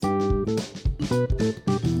Welcome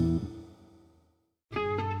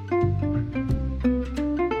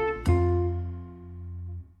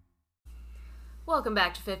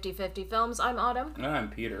back to 50/50 Films. I'm Autumn. And I'm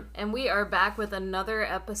Peter. And we are back with another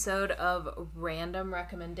episode of Random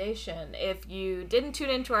Recommendation. If you didn't tune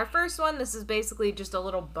into our first one, this is basically just a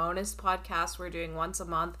little bonus podcast we're doing once a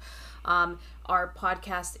month. Our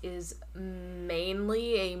podcast is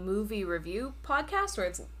mainly a movie review podcast, or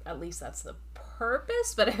at least that's the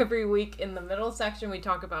purpose, but every week in the middle section we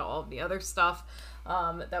talk about all of the other stuff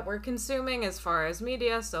that we're consuming as far as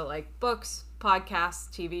media, so like books, podcasts,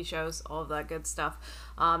 TV shows, all of that good stuff.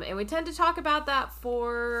 And we tend to talk about that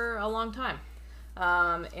for a long time.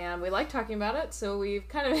 And we like talking about it, so we've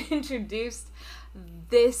kind of introduced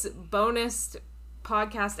this bonus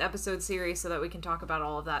podcast episode series so that we can talk about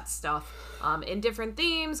all of that stuff in different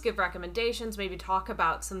themes, give recommendations, maybe talk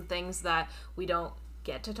about some things that we don't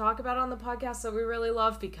get to talk about on the podcast that we really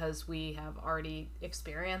love because we have already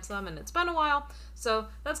experienced them and it's been a while. So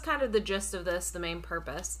that's kind of the gist of this, the main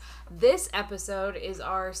purpose. This episode is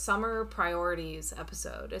our summer priorities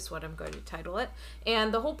episode, is what I'm going to title it.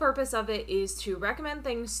 And the whole purpose of it is to recommend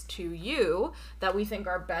things to you that we think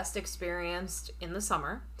are best experienced in the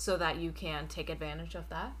summer so that you can take advantage of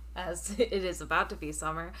that as it is about to be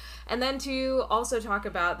summer, and then to also talk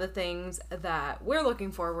about the things that we're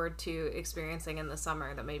looking forward to experiencing in the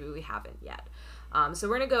summer that maybe we haven't yet. So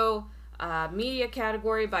we're going to go media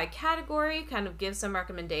category by category, kind of give some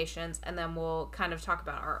recommendations, and then we'll kind of talk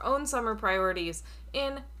about our own summer priorities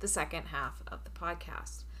in the second half of the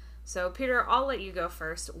podcast. So Peter, I'll let you go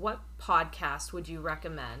first. What podcast would you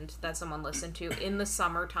recommend that someone listen to in the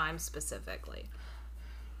summertime specifically?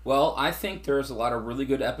 Well, I think there's a lot of really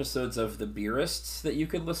good episodes of The Beerists that you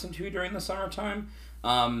could listen to during the summertime.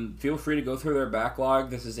 Feel free to go through their backlog.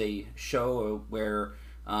 This is a show where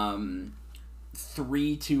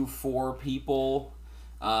 3 to 4 people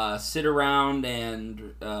sit around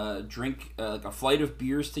and drink like a flight of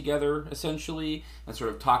beers together, essentially, and sort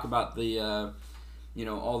of talk about the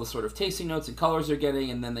all the sort of tasting notes and colors they're getting,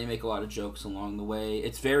 and then they make a lot of jokes along the way.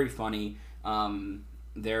 It's very funny.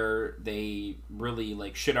 They really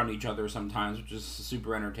like shit on each other sometimes, which is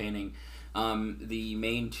super entertaining. The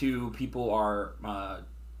main two people are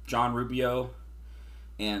John Rubio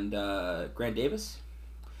and Grant Davis,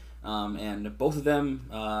 and both of them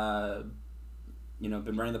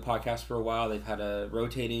been running the podcast for a while. They've had a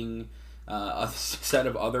rotating set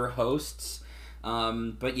of other hosts,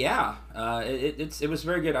 but yeah, it was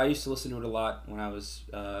very good. I used to listen to it a lot when I was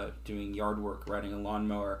doing yard work, riding a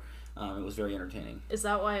lawnmower. It was very entertaining. Is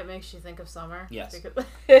that why it makes you think of summer? Yes.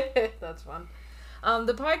 That's fun.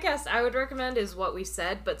 The podcast I would recommend is What We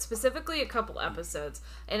Said, but specifically a couple episodes.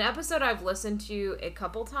 An episode I've listened to a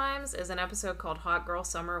couple times is an episode called Hot Girl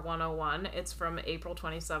Summer 101. It's from April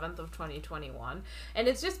 27th of 2021. And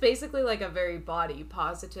it's just basically like a very body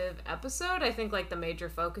positive episode. I think like the major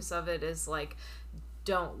focus of it is like,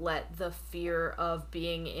 don't let the fear of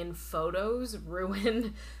being in photos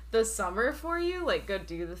ruin the summer for you. Like, go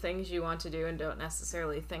do the things you want to do and don't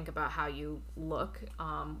necessarily think about how you look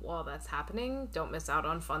while that's happening. Don't miss out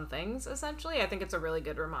on fun things, essentially. I think it's a really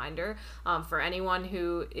good reminder for anyone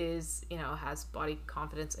who is, has body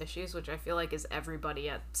confidence issues, which I feel like is everybody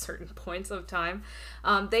at certain points of time.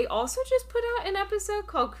 They also just put out an episode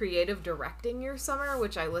called Creative Directing Your Summer,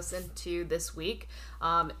 which I listened to this week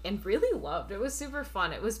and really loved. It was super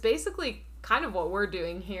fun. It was basically kind of what we're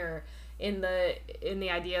doing here in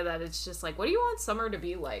the idea that it's just like, what do you want summer to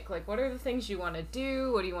be like? Like, what are the things you want to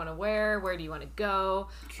do? What do you want to wear? Where do you want to go?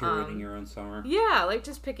 Curating your own summer. Yeah, like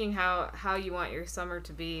just picking how you want your summer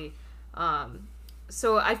to be.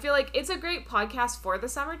 So I feel like it's a great podcast for the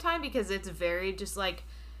summertime because it's very just like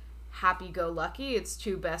happy-go-lucky. It's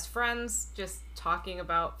two best friends just talking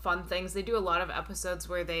about fun things. They do a lot of episodes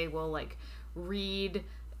where they will like read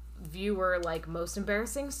viewer like most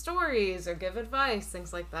embarrassing stories or give advice,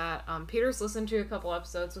 things like that. Peter's listened to a couple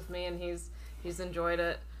episodes with me and he's enjoyed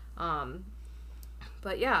it.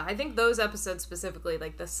 But yeah, I think those episodes specifically,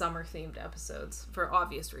 like the summer themed episodes for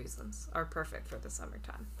obvious reasons, are perfect for the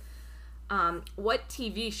summertime. What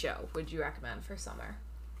TV show would you recommend for summer?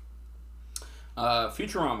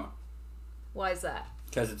 Futurama. Why is that?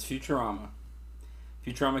 Because it's Futurama.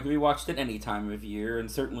 Futurama can be watched at any time of year, and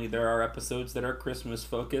certainly there are episodes that are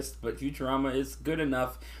Christmas-focused, but Futurama is good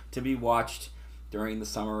enough to be watched during the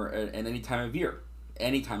summer at any time of year.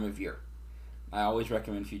 Any time of year. I always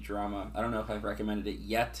recommend Futurama. I don't know if I've recommended it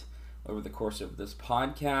yet over the course of this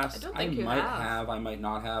podcast. I don't think you might have. I might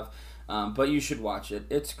not have. But you should watch it.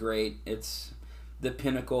 It's great. It's the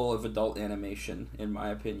pinnacle of adult animation, in my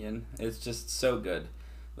opinion. It's just so good.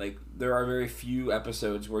 like there are very few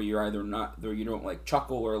episodes where you're either not, where you don't like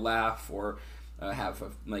chuckle or laugh or have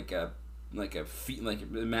like a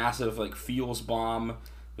massive like feels bomb.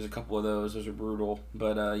 There's a couple of those. Those are brutal,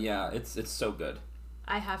 but yeah, it's so good.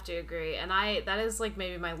 I have to agree, and that is like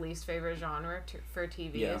maybe my least favorite genre for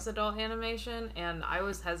TV is adult animation, and I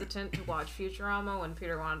was hesitant to watch Futurama when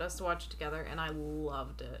Peter wanted us to watch it together, and I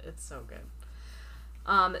loved it. It's so good.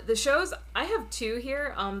 The shows, I have two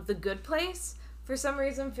here. The Good Place, for some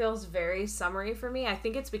reason, feels very summery for me. I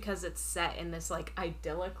think it's because it's set in this like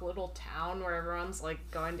idyllic little town where everyone's like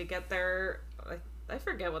going to get their, like, I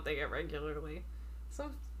forget what they get regularly.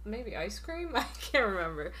 Maybe ice cream? I can't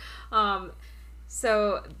remember.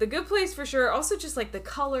 So The Good Place for sure. Also just like the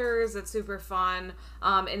colors, it's super fun.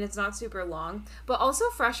 And it's not super long. But also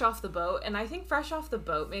Fresh Off the Boat. And I think Fresh Off the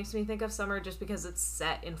Boat makes me think of summer just because it's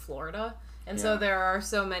set in Florida. And so there are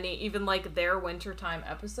so many, even like their wintertime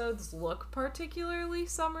episodes look particularly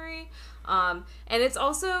summery. And it's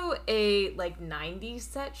also a like 90s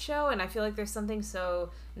set show, and I feel like there's something so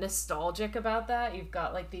nostalgic about that. You've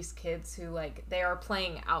got like these kids who like, they are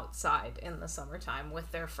playing outside in the summertime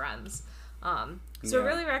with their friends. So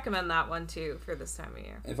really recommend that one too for this time of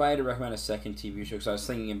year. If I had to recommend a second TV show, because I was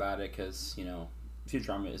thinking about it, because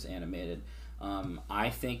Futurama is animated. I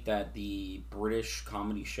think that the British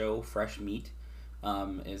comedy show Fresh Meat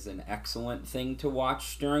is an excellent thing to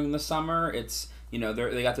watch during the summer. It's they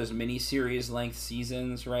got those mini series length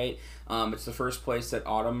seasons, right? It's the first place that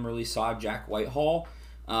Autumn really saw Jack Whitehall.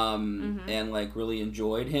 And like really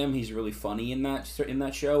enjoyed him. He's really funny in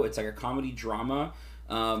that show. It's like a comedy drama.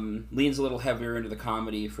 Leans a little heavier into the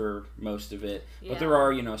comedy for most of it, but there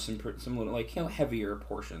are some little like heavier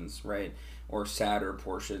portions, right, or sadder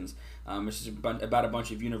portions. It's just about a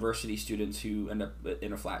bunch of university students who end up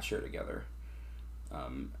in a flat share together.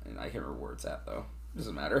 And I can't remember where it's at though.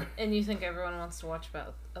 Doesn't matter. And you think everyone wants to watch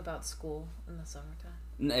about school in the summertime?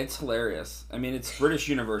 It's hilarious. I mean, it's British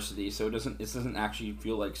university, so it doesn't actually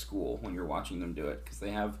feel like school when you're watching them do it, because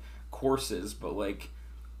they have courses, but like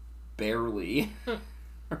barely.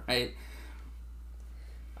 Right.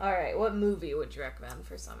 All right. What movie would you recommend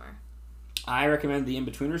for summer? I recommend the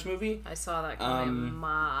In-Betweeners movie. I saw that coming a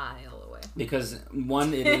mile away. Because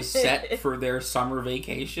one, it is set for their summer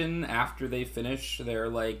vacation after they finish their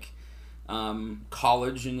like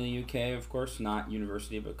college in the UK, of course, not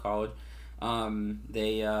university but college. And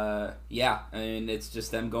it's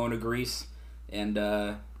just them going to Greece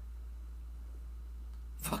and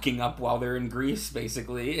fucking up while they're in Greece,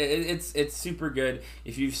 basically. It's super good.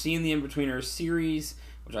 If you've seen the In-Betweeners series,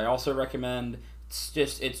 which I also recommend, it's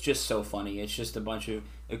just so funny. It's just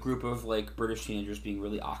a group of like British teenagers being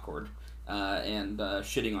really awkward and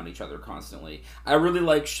shitting on each other constantly. I really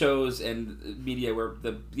like shows and media where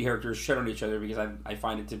the characters shit on each other, because I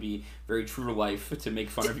find it to be very true to life to make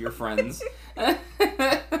fun of your friends,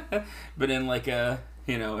 but in like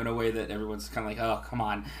in a way that everyone's kind of like, oh, come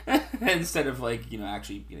on, instead of like,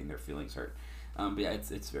 actually getting their feelings hurt. But yeah,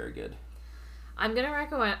 it's very good. I'm going to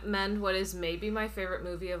recommend what is maybe my favorite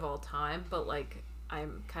movie of all time, but like,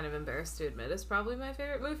 I'm kind of embarrassed to admit is probably my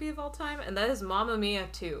favorite movie of all time, and that is Mamma Mia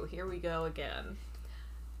 2. Here we go again.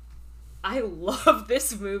 I love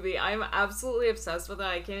this movie. I'm absolutely obsessed with it.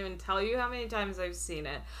 I can't even tell you how many times I've seen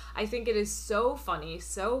it. I think it is so funny,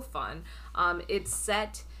 so fun. It's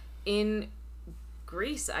set in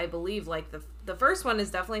Greece, I believe. Like the first one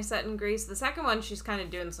is definitely set in Greece. The second one, she's kind of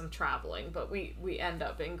doing some traveling, but we end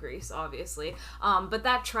up in Greece, obviously. But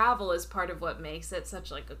that travel is part of what makes it such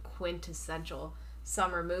like a quintessential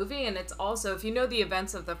summer movie. And it's also, if you know the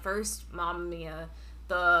events of the first Mamma Mia,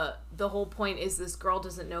 the whole point is this girl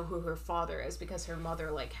doesn't know who her father is because her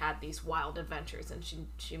mother like had these wild adventures and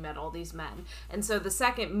she met all these men. And so the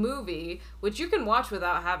second movie, which you can watch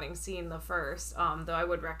without having seen the first, though I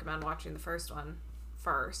would recommend watching the first one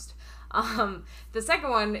first. The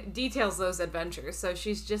second one details those adventures. So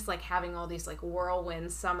she's just like having all these like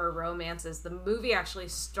whirlwind summer romances. The movie actually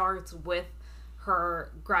starts with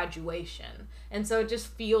her graduation. And so it just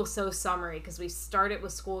feels so summery because we start it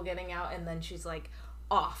with school getting out, and then she's like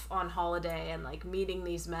off on holiday and like meeting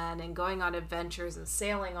these men and going on adventures and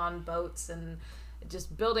sailing on boats and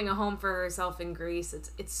just building a home for herself in Greece.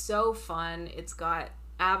 It's so fun. It's got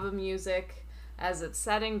ABBA music as its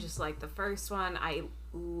setting, just like the first one. I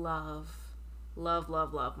love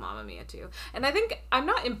Mamma Mia 2. And I think I'm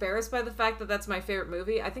not embarrassed by the fact that that's my favorite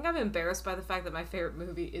movie. I think I'm embarrassed by the fact that my favorite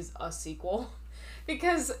movie is a sequel.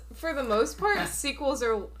 Because for the most part, sequels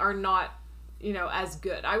are not, as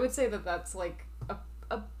good. I would say that that's like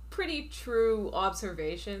a pretty true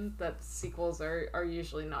observation, that sequels are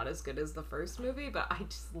usually not as good as the first movie, but I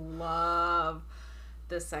just love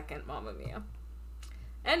the second Mamma Mia.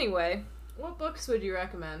 Anyway, what books would you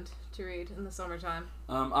recommend to read in the summertime?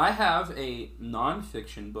 I have a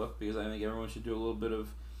nonfiction book because I think everyone should do a little bit of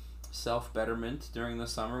self-betterment during the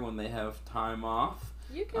summer when they have time off.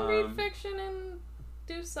 You can read fiction and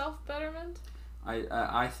do self-betterment.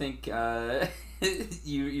 I think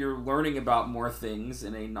you're learning about more things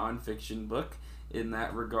in a nonfiction book in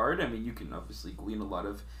that regard. I mean, you can obviously glean a lot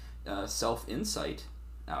of self-insight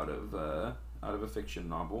out of a fiction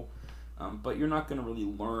novel. But you're not going to really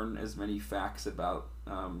learn as many facts about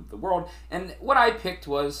the world. And what I picked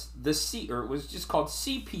was it was just called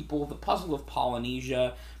Sea People: The Puzzle of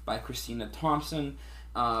Polynesia by Christina Thompson.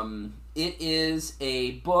 It is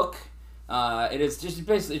a book. It is just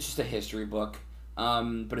basically it's just a history book,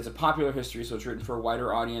 but it's a popular history, so it's written for a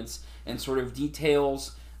wider audience and sort of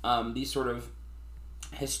details these sort of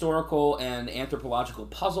historical and anthropological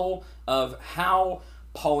puzzle of how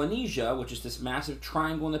Polynesia, which is this massive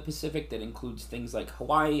triangle in the Pacific that includes things like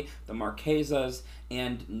Hawaii, the Marquesas,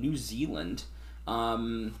 and New Zealand,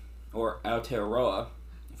 or Aotearoa,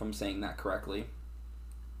 if I'm saying that correctly.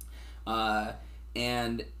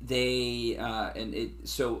 And they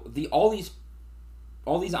all these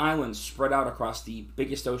islands spread out across the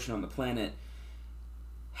biggest ocean on the planet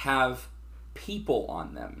have people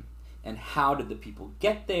on them. And how did the people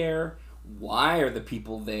get there? Why are the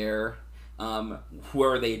people there? Where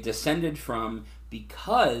are they descended from?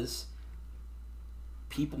 Because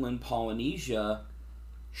people in Polynesia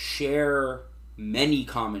share many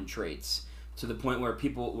common traits to the point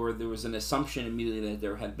where there was an assumption immediately that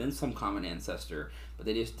there had been some common ancestor, but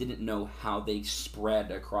they just didn't know how they spread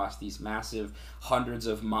across these massive hundreds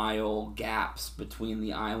of mile gaps between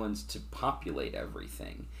the islands to populate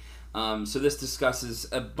everything. So this discusses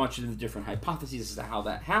a bunch of the different hypotheses as to how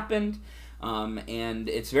that happened. And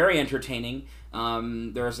it's very entertaining.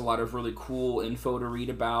 There's a lot of really cool info to read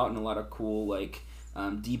about and a lot of cool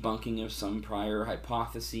debunking of some prior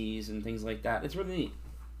hypotheses and things like that. It's really neat.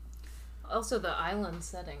 Also, the island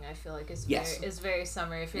setting, I feel like, is very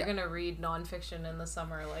summery. If you're going to read nonfiction in the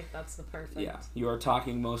summer, that's the perfect. Yeah, you are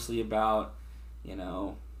talking mostly about,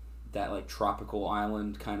 that tropical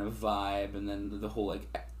island kind of vibe, and then the whole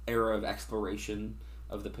era of exploration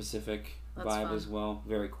of the Pacific vibe fun. As well.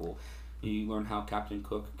 Very cool. You learn how Captain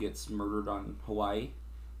Cook gets murdered on Hawaii.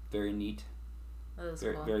 Very neat. That is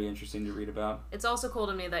cool. Very interesting to read about. It's also cool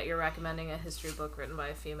to me that you're recommending a history book written by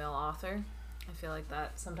a female author. I feel like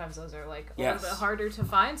that sometimes those are a little bit harder to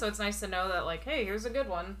find, so it's nice to know that hey, here's a good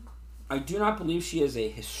one. I do not believe she is a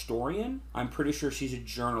historian. I'm pretty sure she's a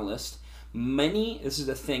journalist. This is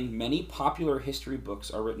the thing, many popular history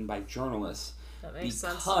books are written by journalists. That makes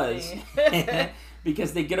sense to me.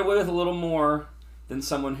 Because they get away with a little more than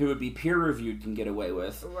someone who would be peer-reviewed can get away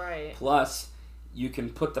with. Right. Plus, you can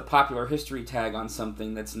put the popular history tag on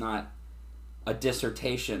something that's not a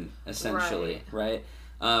dissertation, essentially, right?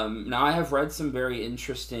 Now, I have read some very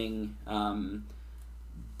interesting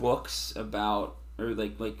books about, or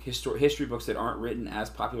history books that aren't written as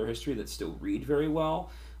popular history that still read very well.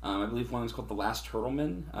 I believe one is called The Last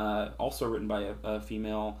Turtleman, also written by a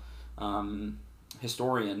female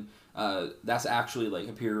historian. That's actually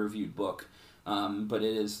a peer-reviewed book. But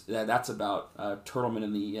that's about turtlemen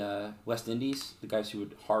in the West Indies, the guys who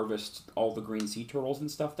would harvest all the green sea turtles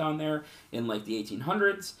and stuff down there in the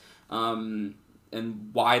 1800s, and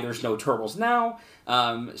why there's no turtles now.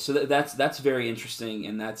 So that's very interesting,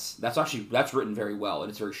 and that's written very well, and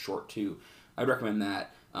it's very short too. I'd recommend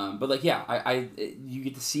that. But you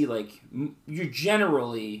get to see you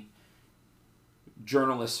generally.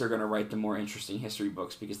 Journalists are going to write the more interesting history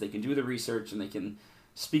books because they can do the research and they can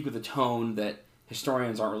speak with a tone that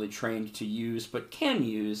historians aren't really trained to use, but can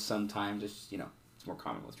use sometimes. It's more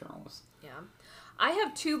common with journalists. Yeah, I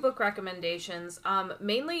have 2 book recommendations,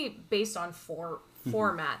 mainly based on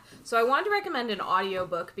format. So I wanted to recommend an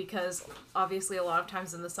audiobook because obviously a lot of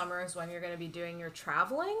times in the summer is when you're going to be doing your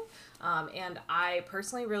traveling, and I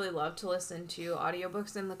personally really love to listen to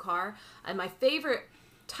audiobooks in the car. And my favorite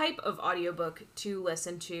type of audiobook to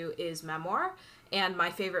listen to is memoir, and my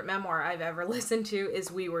favorite memoir I've ever listened to is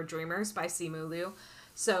We Were Dreamers by Simu Liu.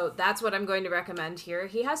 So that's what I'm going to recommend here.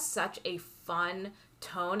 He has such a fun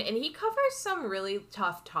tone, and he covers some really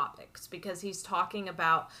tough topics because he's talking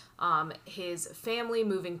about his family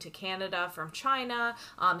moving to Canada from China.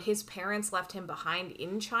 His parents left him behind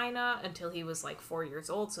in China until he was 4 years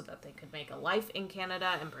old so that they could make a life in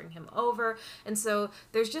Canada and bring him over. And so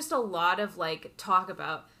there's just a lot of talk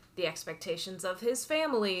about the expectations of his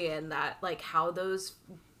family and that how those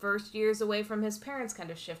first years away from his parents kind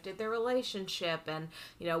of shifted their relationship, and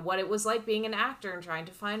what it was like being an actor and trying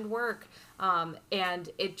to find work, and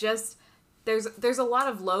there's a lot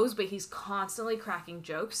of lows, but he's constantly cracking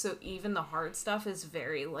jokes, so even the hard stuff is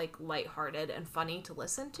very like lighthearted and funny to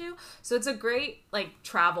listen to. So it's a great like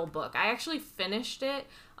travel book. I actually finished it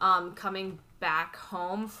coming back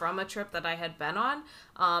home from a trip that I had been on,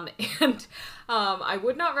 and I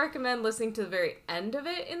would not recommend listening to the very end of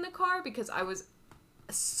it in the car because I was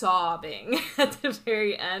sobbing at the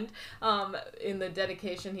very end. In the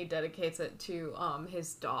dedication, he dedicates it to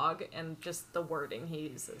his dog, and just the wording he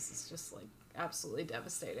uses is just like absolutely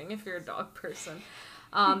devastating if you're a dog person.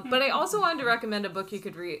 But I also wanted to recommend a book you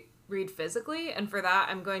could read physically, and for that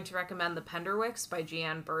I'm going to recommend The Penderwicks by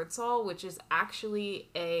Jeanne Birdsall, which is actually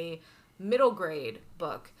a middle grade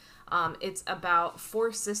book. It's about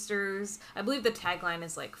four sisters. I believe the tagline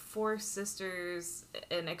is like four sisters,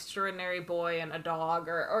 an extraordinary boy, and a dog,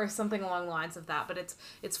 or something along the lines of that. But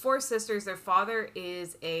it's four sisters. Their father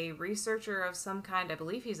is a researcher of some kind. I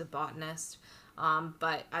believe he's a botanist.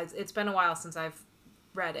 But it's been a while since I've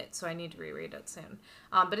read it, so I need to reread it soon.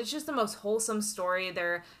 But it's just the most wholesome story.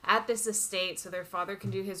 They're at this estate so their father can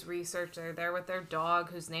do his research. They're there with their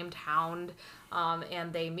dog who's named Hound,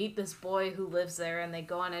 and they meet this boy who lives there, and they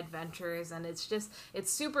go on adventures, and it's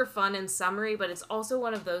super fun and summery, but it's also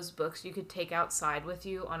one of those books you could take outside with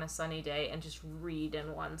you on a sunny day and just read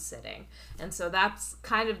in one sitting. And so that's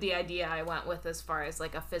kind of the idea I went with as far as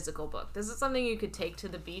like a physical book. This is something you could take to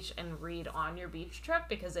the beach and read on your beach trip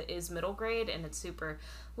because it is middle grade and it's super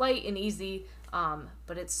light and easy,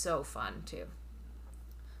 but it's so fun too.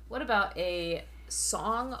 What about a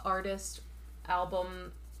song, artist,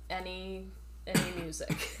 album, any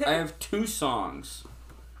music? I have 2 songs.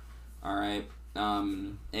 All right.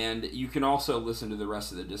 And you can also listen to the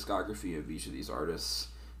rest of the discography of each of these artists,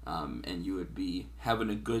 and you would be having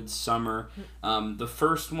a good summer. The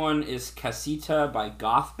first one is Casita by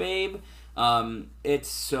Goth Babe. It's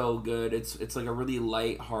so good. It's like a really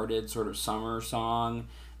light-hearted sort of summer song.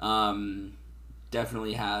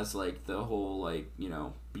 Definitely has like the whole like, you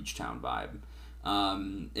know, beach town vibe.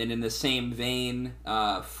 And in the same vein,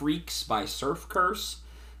 Freaks by Surf Curse.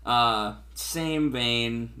 Same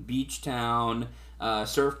vein, beach town.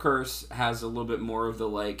 Surf Curse has a little bit more of the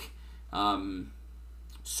like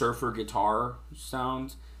surfer guitar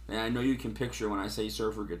sound. And I know you can picture when I say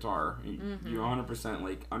surfer guitar. You 100%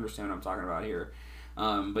 like understand what I'm talking about here.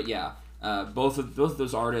 But yeah, both of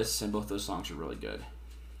those artists and both those songs are really good.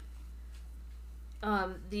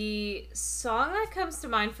 The song that comes to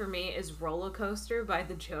mind for me is Roller Coaster by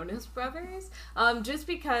the Jonas Brothers. Just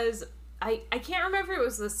because I can't remember if it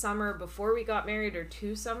was the summer before we got married or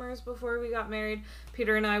 2 summers before we got married.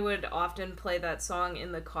 Peter and I would often play that song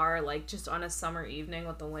in the car, like just on a summer evening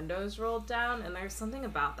with the windows rolled down, and there's something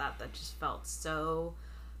about that just felt so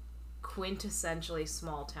quintessentially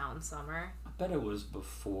small town summer. I bet it was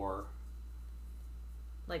before.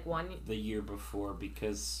 Like the year before,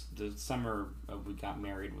 because the summer we got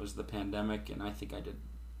married was the pandemic, and I think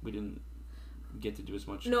we didn't get to do as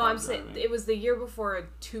much. No, I'm saying it was the year before,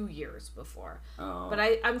 2 years before. Oh. But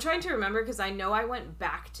I'm trying to remember because I know I went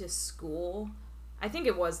back to school. I think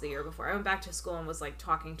it was the year before. I went back to school and was like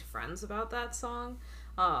talking to friends about that song.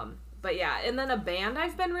 But yeah, and then a band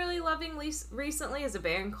I've been really loving recently is a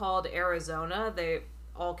band called Arizona. They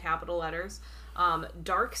all capital letters.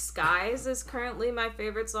 Dark Skies is currently my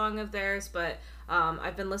favorite song of theirs, but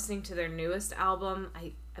I've been listening to their newest album.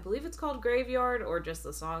 I believe it's called Graveyard, or just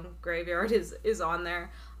the song Graveyard is on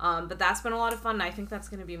there. But that's been a lot of fun, and I think that's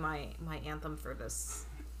going to be my anthem for this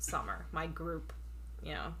summer, my group,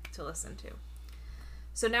 to listen to.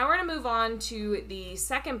 So now we're going to move on to the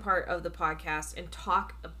second part of the podcast and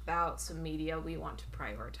talk about some media we want to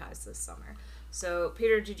prioritize this summer. So,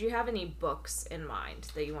 Peter, did you have any books in mind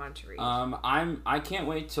that you wanted to read? I can't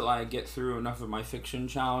wait till I get through enough of my fiction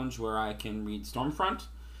challenge where I can read Stormfront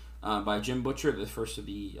by Jim Butcher, the first of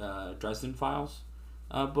the Dresden Files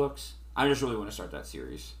books. I just really want to start that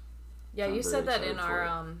series. Yeah, so you said that in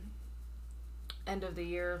our end of the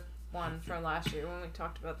year one from last year when we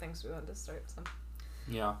talked about things we wanted to start. So.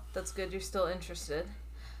 Yeah. That's good. You're still interested.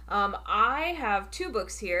 I have 2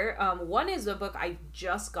 books here. One is a book I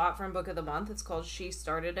just got from Book of the Month. It's called She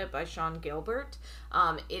Started It by Sean Gilbert.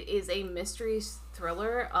 It is a mystery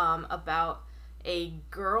thriller about a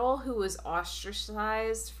girl who was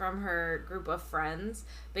ostracized from her group of friends.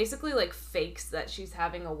 Basically, like, fakes that she's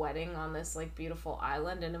having a wedding on this, like, beautiful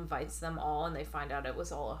island and invites them all, and they find out it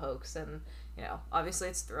was all a hoax. And, obviously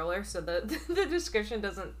it's thriller, so the description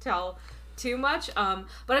doesn't tell too much. But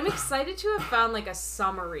I'm excited to have found like a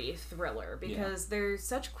summery thriller because they're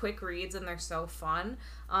such quick reads and they're so fun.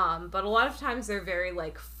 But a lot of times they're very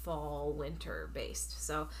like fall, winter based.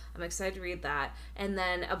 So I'm excited to read that. And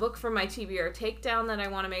then a book from my TBR takedown that I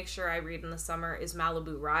want to make sure I read in the summer is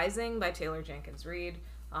Malibu Rising by Taylor Jenkins Reid.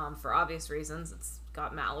 For obvious reasons, it's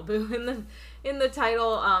got Malibu in the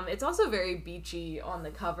title. It's also very beachy on the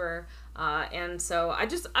cover, and so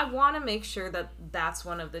I want to make sure that that's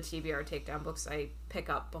one of the TBR takedown books I pick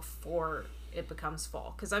up before it becomes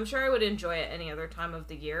fall, because I'm sure I would enjoy it any other time of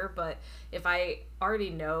the year, but if I already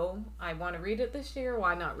know I want to read it this year,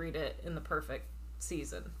 why not read it in the perfect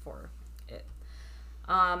season for it?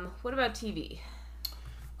 What about TV?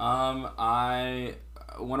 I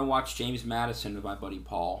want to watch James Madison with my buddy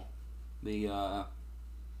Paul, the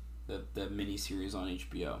mini series on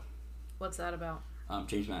HBO. What's that about?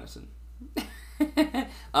 James Madison.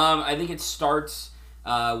 I think it starts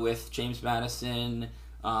with James Madison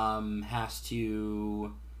has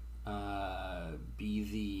to be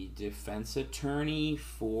the defense attorney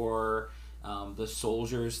for the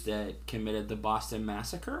soldiers that committed the Boston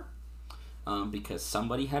Massacre. Because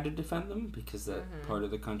somebody had to defend them, because that part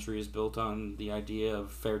of the country is built on the idea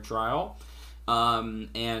of fair trial.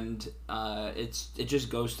 It just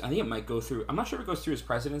goes, I think it might go through, I'm not sure if it goes through his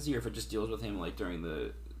presidency or if it just deals with him like during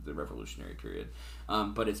the Revolutionary period.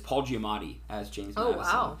 But it's Paul Giamatti as James Madison. Oh,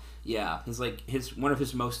 wow. Yeah, he's like one of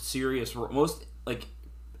his most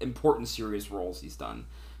important serious roles he's done.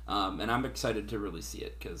 And I'm excited to really see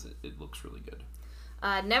it because it looks really good.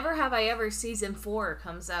 Never Have I Ever Season 4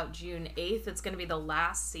 comes out June 8th. It's going to be the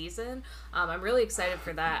last season. I'm really excited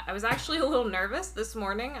for that. I was actually a little nervous this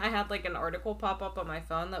morning. I had like an article pop up on my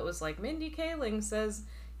phone that was like, Mindy Kaling says,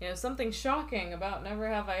 something shocking about Never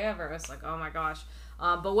Have I Ever. I was like, oh my gosh.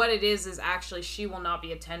 But what it is actually she will not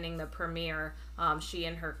be attending the premiere, she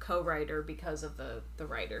and her co-writer, because of the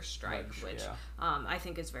writer's strike, which I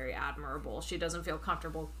think is very admirable. She doesn't feel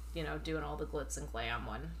comfortable, doing all the glitz and glam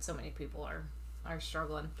when so many people are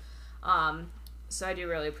struggling. So I do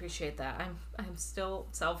really appreciate that. I'm still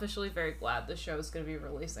selfishly very glad the show is going to be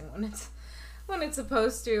releasing when it's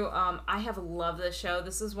supposed to. I have loved this show.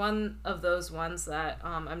 This is one of those ones that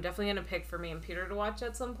I'm definitely going to pick for me and Peter to watch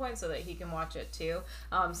at some point so that he can watch it too.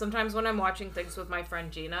 Sometimes when I'm watching things with my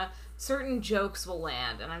friend Gina, certain jokes will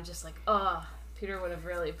land and I'm just like, oh, Peter would have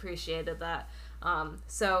really appreciated that.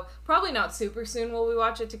 So probably not super soon will we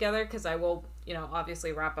watch it together, because I will,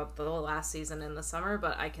 obviously wrap up the last season in the summer,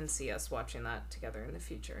 but I can see us watching that together in the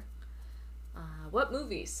future. What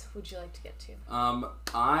movies would you like to get to?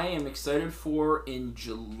 I am excited for in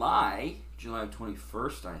July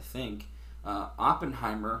 21st, I think,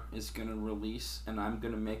 Oppenheimer is going to release, and I'm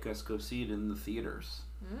going to make us go see it in the theaters.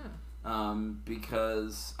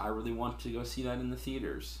 Because I really want to go see that in the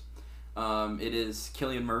theaters. It is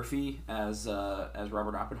Cillian Murphy as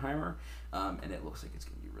Robert Oppenheimer, and it looks like it's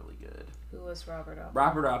going to be really good. Who was Robert Oppenheimer?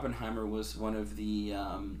 Robert Oppenheimer was one of the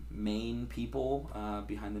main people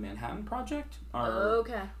behind the Manhattan Project,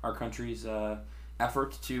 our country's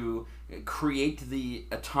effort to create the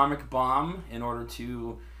atomic bomb in order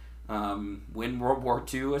to win World War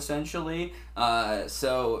II, essentially.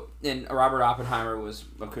 And Robert Oppenheimer was,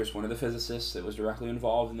 of course, one of the physicists that was directly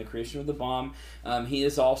involved in the creation of the bomb. He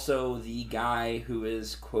is also the guy who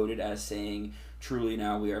is quoted as saying, "Truly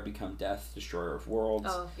now we are become death, destroyer of worlds."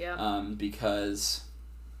 Oh, yeah. Because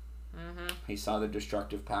he saw the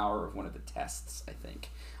destructive power of one of the tests, I think.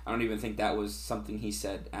 I don't even think that was something he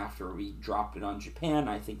said after we dropped it on Japan.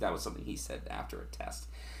 I think that was something he said after a test.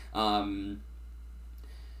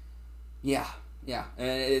 Yeah, and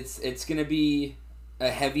it's gonna be a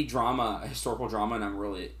heavy drama, a historical drama, and I'm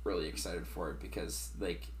really, really excited for it because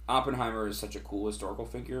like Oppenheimer is such a cool historical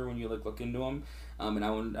figure when you look into him, and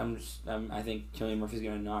I think Cillian Murphy's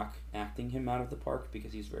gonna knock acting him out of the park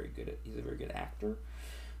because he's a very good actor.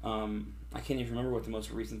 I can't even remember what the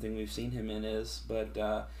most recent thing we've seen him in is,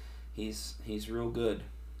 but he's real good.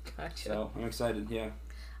 Gotcha. So I'm excited. Yeah.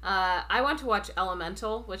 I want to watch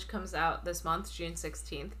Elemental, which comes out this month, June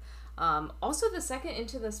 16th. Also, the second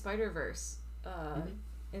Into the Spider-Verse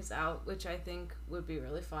is out, which I think would be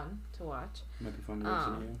really fun to watch. Might be fun to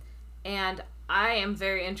watch. And I am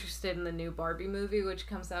very interested in the new Barbie movie, which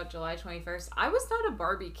comes out July 21st. I was not a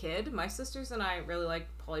Barbie kid. My sisters and I really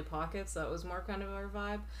liked Polly Pocket, so that was more kind of our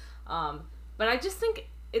vibe. But I just think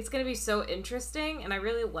it's going to be so interesting, and I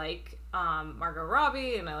really like Margot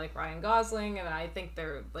Robbie, and I like Ryan Gosling, and I think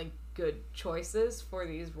they're like good choices for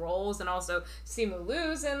these roles. And also Simu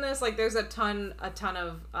Liu's in this. Like, there's a ton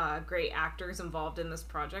of great actors involved in this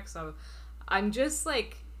project, so I'm just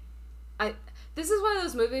like, this is one of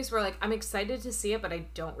those movies where, like, I'm excited to see it, but I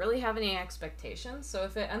don't really have any expectations. So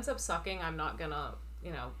if it ends up sucking, I'm not gonna,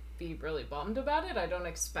 be really bummed about it. I don't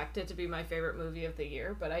expect it to be my favorite movie of the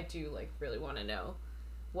year, but I do, like, really want to know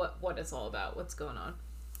what it's all about, what's going on.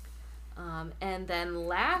 And then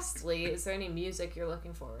lastly, is there any music you're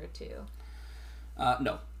looking forward to?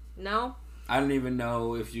 No. No? I didn't even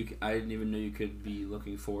know you could be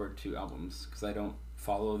looking forward to albums, because I don't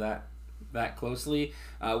follow that closely.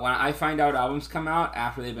 When I find out albums come out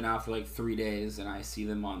after they've been out for like 3 days, and I see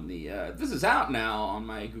them on the this is out now on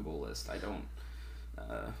my Google list, I don't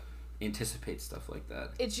anticipate stuff like that.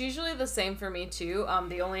 It's usually the same for me too.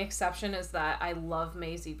 The only exception is that I love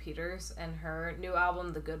Maisie Peters, and her new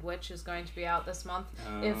album, The Good Witch, is going to be out this month.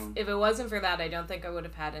 If it wasn't for that, I don't think I would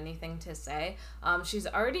have had anything to say. She's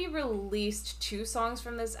already released 2 songs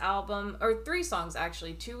from this album, or 3 songs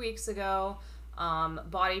actually, 2 weeks ago.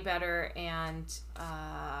 Body Better and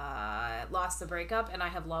Lost the Breakup, and I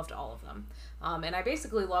have loved all of them. And I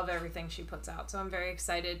basically love everything she puts out, so I'm very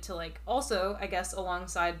excited to, like, also, I guess,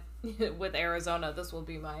 alongside with Arizona, this will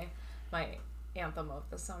be my anthem of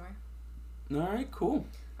the summer. Alright, cool.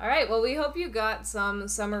 Alright, well, we hope you got some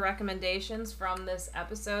summer recommendations from this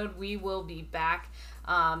episode. We will be back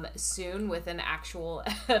soon with an actual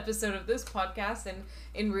episode of this podcast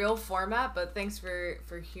in real format, but thanks for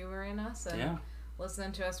humoring us and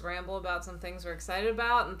listening to us ramble about some things we're excited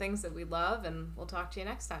about and things that we love, and we'll talk to you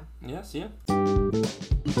next time. Yes, yeah.